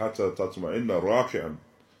حَتَّى تَطْمَئِنَّ رَاكِعًا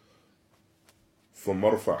ثُمَّ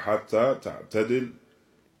ارْفَعْ حَتَّى تَعْتَدِلْ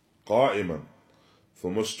قَائِمًا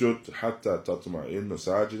ثم اسجد حتى تطمئن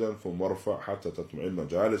ساجدا ثم ارفع حتى تطمئن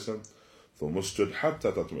جالسا ثم اسجد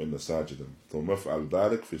حتى تطمئن ساجدا ثم افعل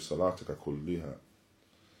ذلك في صلاتك كلها.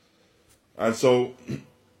 And so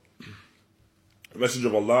the Messenger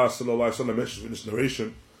of Allah sallallahu alaihi wasallam mentions in this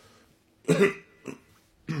narration,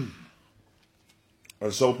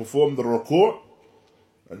 and so perform the ruku'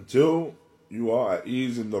 until you are at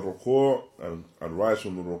ease in the ruku' and rise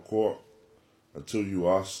from the ruku' until you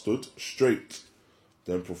are stood straight.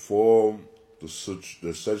 Then perform the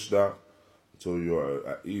sajda until you are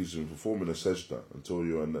at ease in performing the sajda, until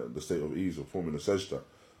you are in the state of ease of performing the sajda.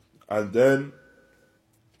 And then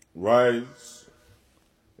rise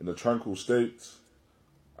in a tranquil state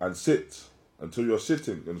and sit until you are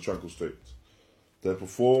sitting in a tranquil state. Then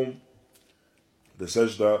perform the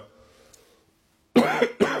sajda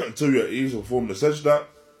until you are at ease of performing the sajda,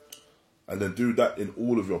 and then do that in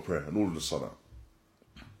all of your prayer and all of the salah.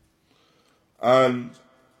 And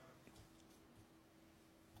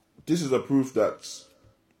this is a proof that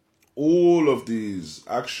all of these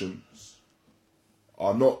actions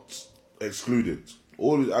are not excluded.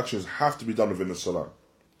 All these actions have to be done within the salah.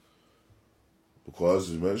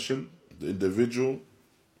 Because, as we mentioned, the individual,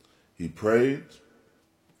 he prayed,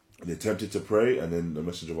 and he attempted to pray, and then the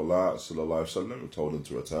Messenger of Allah sallallahu alaihi wasallam told him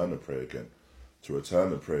to return and pray again. To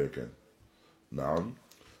return and pray again. Now,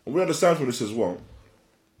 and we understand from this as well.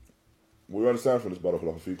 We understand from this,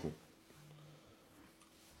 barakallahu feekum.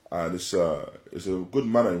 And it's a good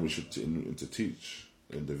manner in which to teach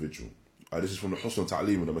the individual. This is from the husn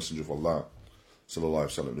ta'aleem of the Messenger of Allah sallallahu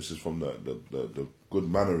alaihi wasallam. This is from the good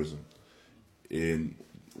mannerism in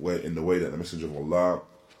the way that the Messenger of Allah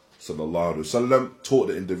sallallahu alaihi wasallam taught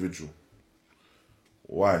the individual.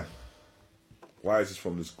 Why? Why is this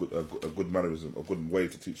from this a good mannerism, a good way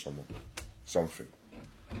to teach someone something?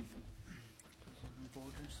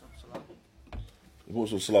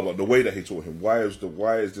 Importance of salah, but the way that he taught him. Why is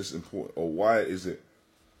this important, or why is it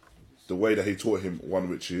the way that he taught him one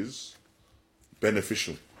which is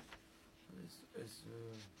beneficial? It's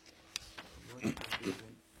worship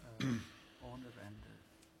between owner and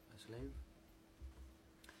slave.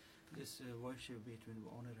 This worship between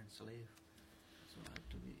owner and slave, so have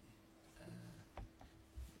to be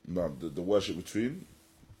No, the worship between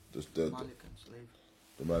the Malik and slave.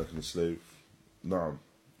 The Malik and the slave. No,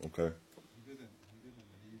 okay. He didn't leave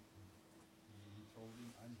him. He told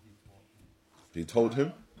him and he taught him. He told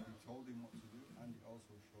him. He told him what to do and he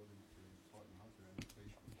also showed him taught him how to run the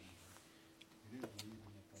patient. He didn't leave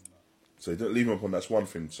him upon that. So he didn't leave him upon that's one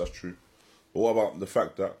thing. That's true. But what about the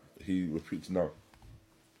fact that he repeats now?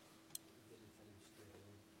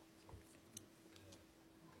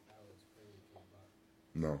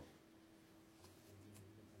 No.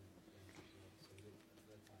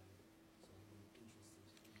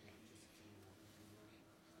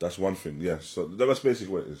 That's one thing, yes. So that's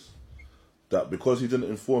basically what it is. That because he didn't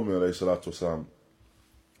inform him, alayhi salatu wasalam,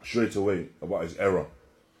 straight away about his error,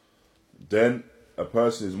 then a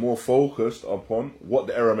person is more focused upon what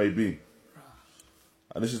the error may be.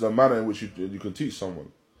 And this is the manner in which you can teach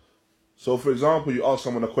someone. So, for example, you ask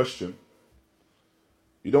someone a question.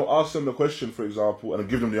 You don't ask them the question, for example, and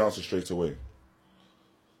give them the answer straight away.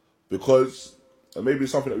 Because maybe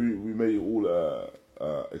it's something that we may all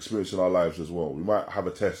experience in our lives as well. We might have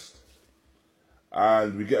a test,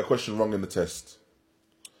 and we get a question wrong in the test.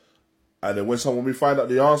 And then when we find out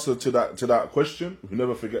the answer to that question, we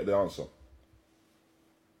never forget the answer.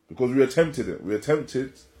 Because we attempted it. We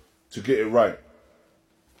attempted to get it right.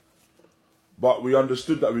 But we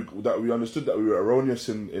understood that we were erroneous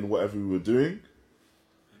in whatever we were doing.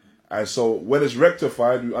 And so when it's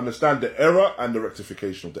rectified, we understand the error and the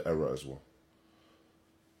rectification of the error as well.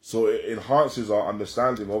 So it enhances our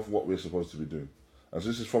understanding of what we're supposed to be doing. And so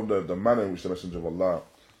this is from the manner in which the Messenger of Allah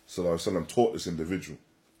sallallahu alaihi wasallam taught this individual.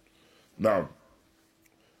 Now,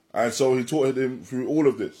 and so he taught him through all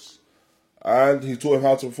of this. And he taught him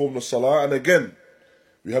how to perform the salah. And again,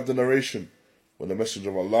 we have the narration when the Messenger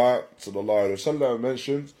of Allah sallallahu alaihi wasallam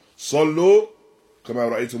mentions, "Sallu kama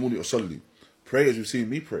ra'aytumuni usalli." Pray as you see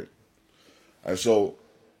me pray. And so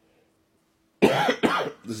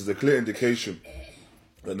this is a clear indication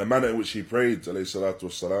that the manner in which he prayed, alayhi salatu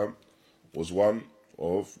wassalam, was one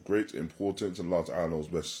of great importance, and Allah Ta'ala knows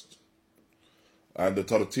best. And the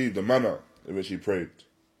tartib, the manner in which he prayed,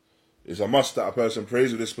 is a must that a person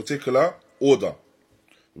prays with this particular order,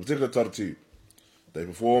 the particular tartib. That he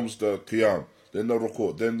performs the qiyam, then the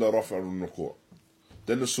ruku', then the rafa' al-ruku',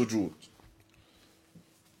 then the sujood.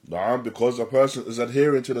 Because a person is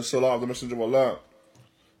adhering to the salah of the Messenger of Allah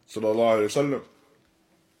sallallahu alayhi wa sallam.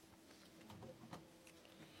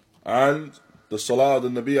 And the salah of the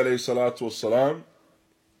Nabi alayhi salatu wassalam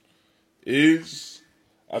is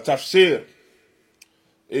a tafsir,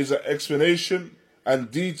 is an explanation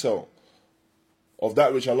and detail of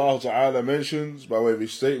that which Allah Ta'ala mentions by way of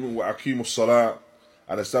his statement, وَأَقِيمُوا الصَّلَاةِ,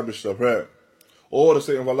 and establish the prayer. Or the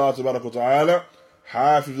statement of Allah Ta'ala,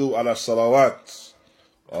 حَافِظُوا عَلَى الصَّلَوَاتِ,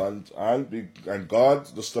 and guard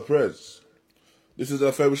the prayers. This is the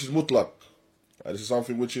affair which is mutlaq, and this is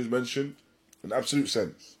something which is mentioned in absolute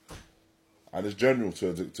sense, and is general to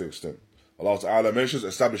extent. Allah Ta'ala mentions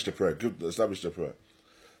establish the prayer, establish the prayer.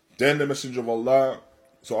 Then the Messenger of Allah,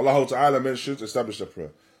 so Allah Ta'ala mentions establish the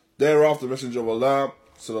prayer. Thereafter, the Messenger of Allah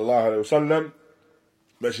sallallahu alaihi wasallam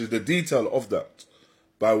mentions the detail of that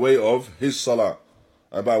by way of his salah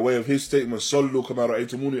and by way of his statement, "Sallu kama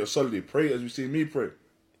ra'aytumuni usalli." Pray as you see me pray.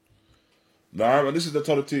 Now, and this is the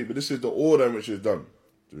tartib, but this is the order in which it's done: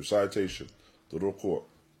 the recitation, the ruku',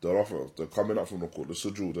 the rafa', the coming up from ruku', the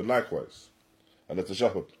sujood, and likewise, and the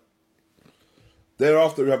tashahhud.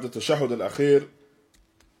 Thereafter, we have the tashahhud al-akhir,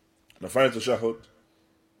 the final tashahhud.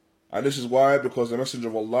 And this is why, because the Messenger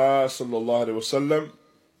of Allah sallallahu alaihi wasallam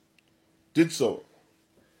did so,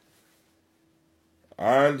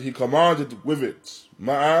 and he commanded with it,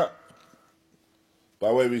 ma'a,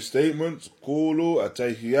 by way of his statement, قولوا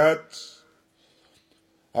التحيات,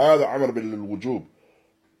 هذا أمر بالوجوب.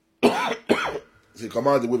 He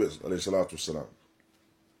commanded with it, alayhi salatu wasalam.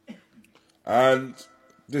 And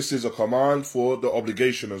this is a command for the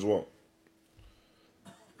obligation as well.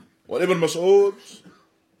 Ibn Mas'ud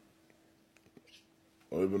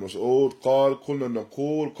قال كنا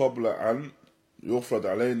نقول قبل أن يفرض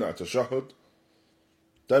علينا التشهد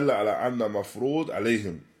دل على أن مفروض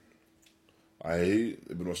عليهم.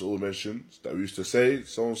 Ibn Mas'ud mentions that we used to say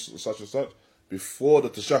so such and such before the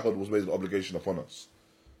tashahhud was made an obligation upon us.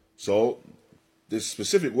 So this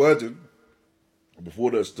specific wording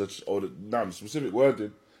before the specific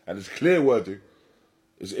wording and this clear wording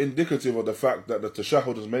is indicative of the fact that the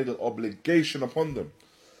tashahhud has made an obligation upon them.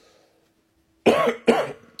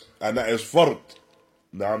 And that is fard,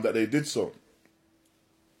 that they did so.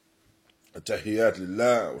 التحيات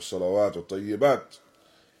لله والصلوات والطيبات,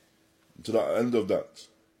 to the end of that.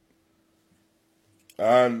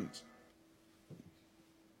 And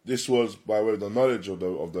this was by way of the knowledge of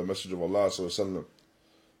the Messenger of Allah sallallahu alaihi wasallam,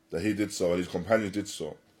 that he did so and his companions did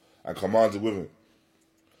so and commanded with him.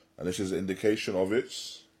 And this is an indication of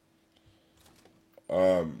its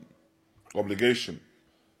obligation.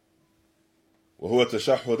 وهو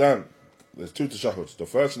تشهدان. There's two tashahhuds, the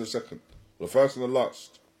first and the second, the first and the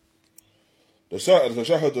last.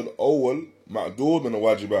 التشهد الأول معدود من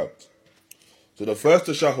الواجبات. So the first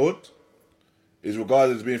tashahhud is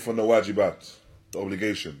regarded as being from the wajibat, the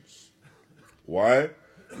obligations. Why?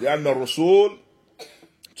 لأن الرسول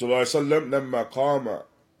صلى الله عليه وسلم لما قام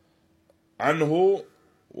عنه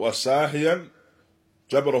وساهيا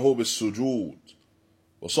جبره بالسجود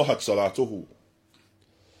وصحت صلاته.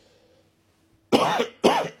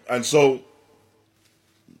 And so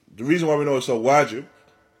the reason why we know it's a wajib,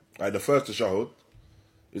 like the first tashahhud,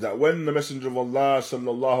 is that when the Messenger of Allah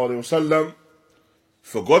sallallahu alaihi wasallam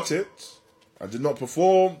forgot it and did not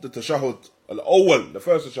perform the tashahhud al-awwal, the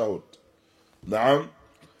first tashahhud, na'am,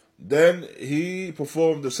 then he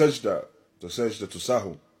performed the sajda to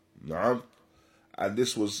sahu, na'am, and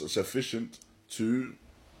this was sufficient to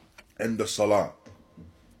end the salah.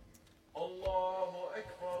 Allahu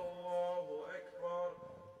Akbar, Allahu Akbar.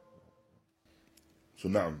 So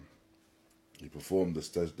na'am, he performed the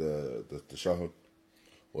tashahhud,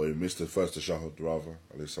 or he missed the first tashahhud rather,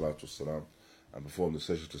 alayhi salatu wassalam, and performed the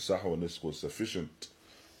sajda to sahu, and this was sufficient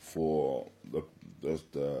for the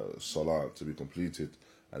salah to be completed,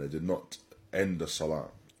 and it did not end the salah.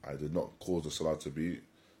 I did not cause the salah to be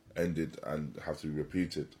ended and have to be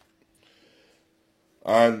repeated.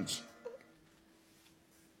 And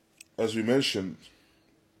as we mentioned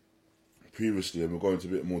previously, and we'll go into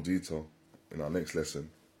a bit more detail in our next lesson,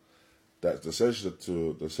 that the sajda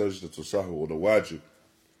to sahu, or the wajib,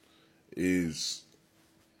 is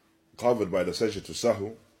covered by the sajda to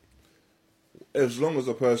sahu as long as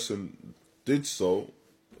a person did so,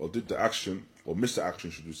 or did the action, or missed the action,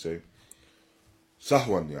 should we say,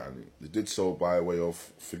 sahwan, yani. They did so by way of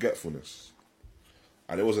forgetfulness.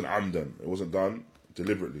 And it wasn't amdan, it wasn't done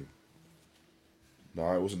deliberately.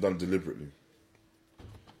 No, it wasn't done deliberately.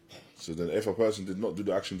 So then if a person did not do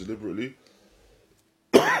the action deliberately,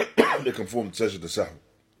 they can form sajda to sahu.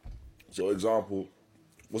 So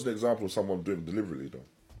what's an example of someone doing it deliberately though?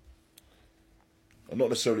 And not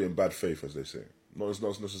necessarily in bad faith, as they say. Not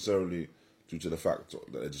necessarily due to the fact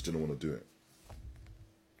that they just didn't want to do it.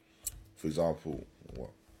 For example,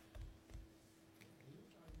 what?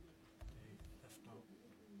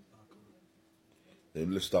 They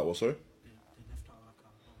left out what, sorry?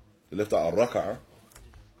 They left out a raka'ah.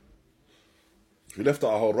 If you left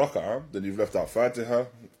out a whole raka'ah, then you've left out Fatiha,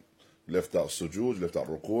 you left out sujood, you left out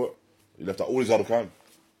ruku', you left out all these arkan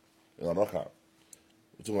in a raka'ah.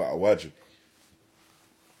 We're talking about a wajib.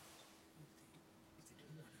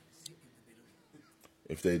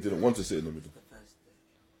 If they didn't want to sit in the middle.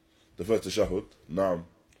 The first tashahhud, naam.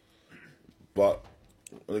 But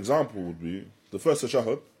an example would be the first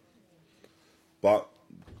tashahhud, but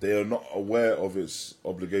they are not aware of its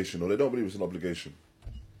obligation, or they don't believe it's an obligation.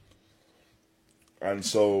 And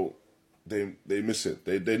so they miss it.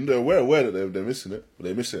 They're aware that they're missing it, but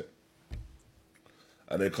they miss it.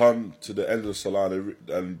 And they come to the end of the salah,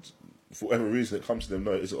 and for whatever reason it comes to them,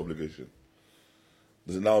 no, it is an obligation.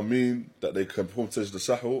 Does it now mean that they can perform sajda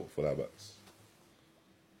sahu for that bats?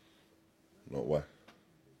 Not why.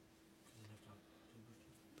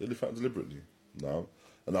 They left out deliberately. No.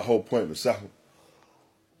 And the whole point of sahu,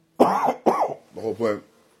 the whole point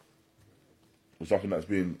of something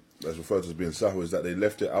that's referred to as being sahu, is that they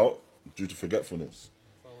left it out due to forgetfulness.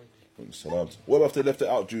 What about if they left it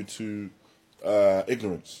out due to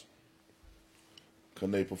ignorance? Can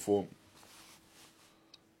they perform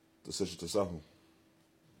the sajda sahu?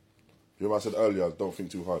 You know what I said earlier, don't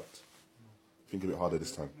think too hard. Think a bit harder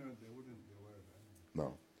this time.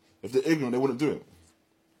 No. If they're ignorant, they wouldn't do it.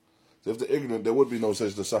 So if they're ignorant, there would be no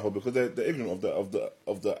sajda sahu, because they're ignorant of the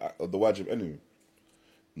wajib anyway.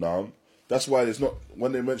 Now, that's why it's not,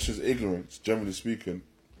 when they mention ignorance, generally speaking,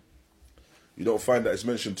 you don't find that it's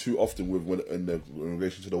mentioned too often in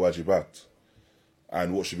relation to the wajibat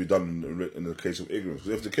and what should be done in the case of ignorance.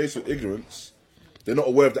 Because if the case of ignorance, they're not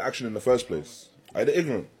aware of the action in the first place. They're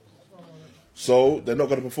ignorant. So they're not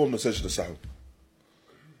going to perform the sajda sahu.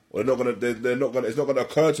 Or it's not going to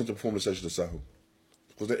occur to them to perform the sajda sahu,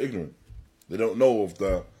 because they're ignorant. They don't know of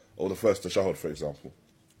the first tashahhud, for example,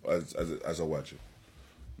 as a wajib.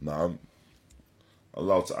 Naam.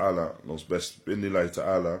 Allah Ta'ala knows best. Bidnillahi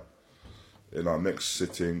Ta'ala, in our next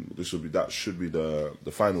sitting, that should be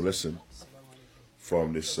the final lesson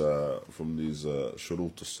from these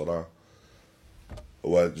shurut as-salah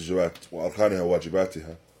wa arkaniha wa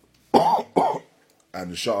wajibatiha.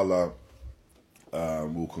 And inshallah,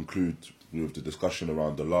 we'll conclude with the discussion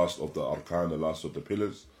around the last of the arkan, the last of the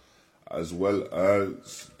pillars, as well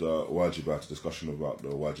as the wajibat, discussion about the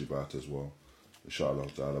wajibat as well. Inshallah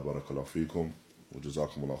ta'ala, barakallahu feekum, wa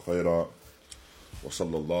jazakumullah khaira, wa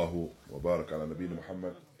sallallahu wa barak ala nabiyyina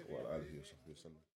Muhammad wa ala alihi wa sahbihi wa sallam.